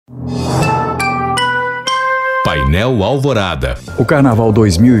Painel Alvorada. O Carnaval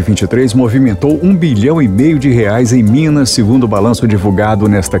 2023 movimentou R$1,5 bilhão em Minas, segundo o balanço divulgado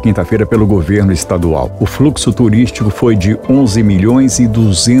nesta quinta-feira pelo governo estadual. O fluxo turístico foi de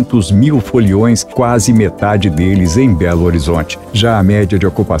 11.200.000 foliões, quase metade deles em Belo Horizonte. Já a média de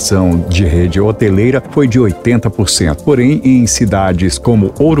ocupação de rede hoteleira foi de 80%. Porém, em cidades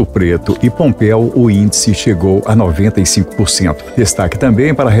como Ouro Preto e Pompéu, o índice chegou a 95%. Destaque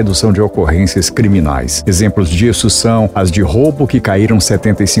também para a redução de ocorrências criminais. Exemplos disso são as de roubo, que caíram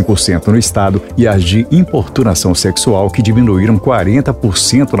 75% no estado, e as de importunação sexual, que diminuíram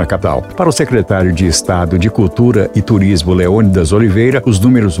 40% na capital. Para o secretário de Estado de Cultura e Turismo, Leônidas Oliveira, os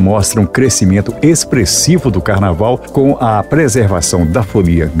números mostram crescimento expressivo do carnaval, com a preservação da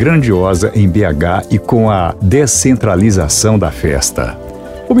folia grandiosa em BH e com a descentralização da festa.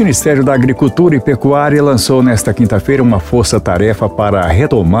 O Ministério da Agricultura e Pecuária lançou nesta quinta-feira uma força-tarefa para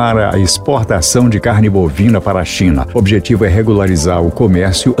retomar a exportação de carne bovina para a China. O objetivo é regularizar o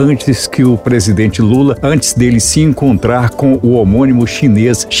comércio antes que o presidente Lula, antes dele se encontrar com o homônimo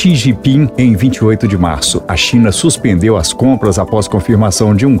chinês Xi Jinping em 28 de março. A China suspendeu as compras após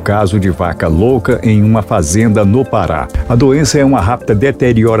confirmação de um caso de vaca louca em uma fazenda no Pará. A doença é uma rápida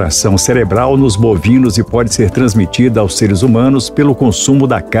deterioração cerebral nos bovinos e pode ser transmitida aos seres humanos pelo consumo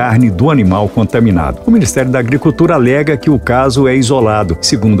da carne do animal contaminado. O Ministério da Agricultura alega que o caso é isolado.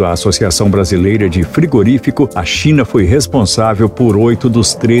 Segundo a Associação Brasileira de Frigorífico, a China foi responsável por 8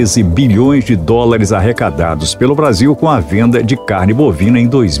 dos 13 bilhões de dólares arrecadados pelo Brasil com a venda de carne bovina em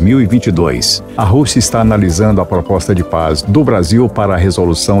 2022. A Rússia está analisando a proposta de paz do Brasil para a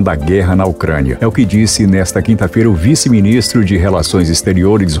resolução da guerra na Ucrânia. É o que disse nesta quinta-feira o vice-ministro de Relações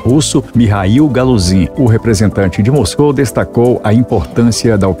Exteriores russo, Mikhail Galuzin. O representante de Moscou destacou a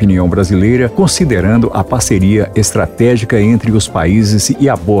importância da opinião brasileira, considerando a parceria estratégica entre os países e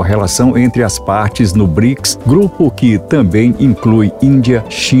a boa relação entre as partes no BRICS, grupo que também inclui Índia,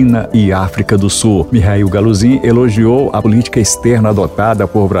 China e África do Sul. Mikhail Galuzin elogiou a política externa adotada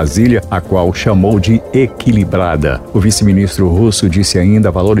por Brasília, a qual chamou de equilibrada. O vice-ministro russo disse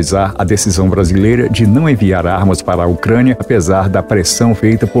ainda valorizar a decisão brasileira de não enviar armas para a Ucrânia, apesar da pressão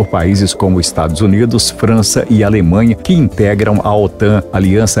feita por países como Estados Unidos, França e Alemanha, que integram a OTAN,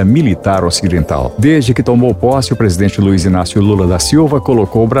 Aliança Militar Ocidental. Desde que tomou posse, o presidente Luiz Inácio Lula da Silva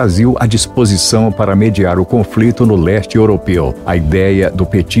colocou o Brasil à disposição para mediar o conflito no leste europeu. A ideia do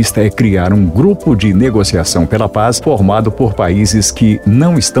petista é criar um grupo de negociação pela paz formado por países que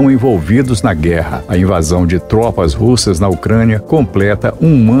não estão envolvidos na guerra. A invasão de tropas russas na Ucrânia completa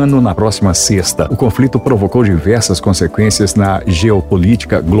um ano na próxima sexta. O conflito provocou diversas consequências na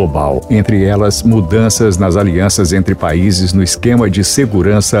geopolítica global, entre elas mudanças nas alianças entre países no esquema de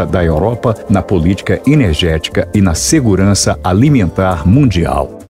segurança da Europa, na política energética e na segurança alimentar mundial.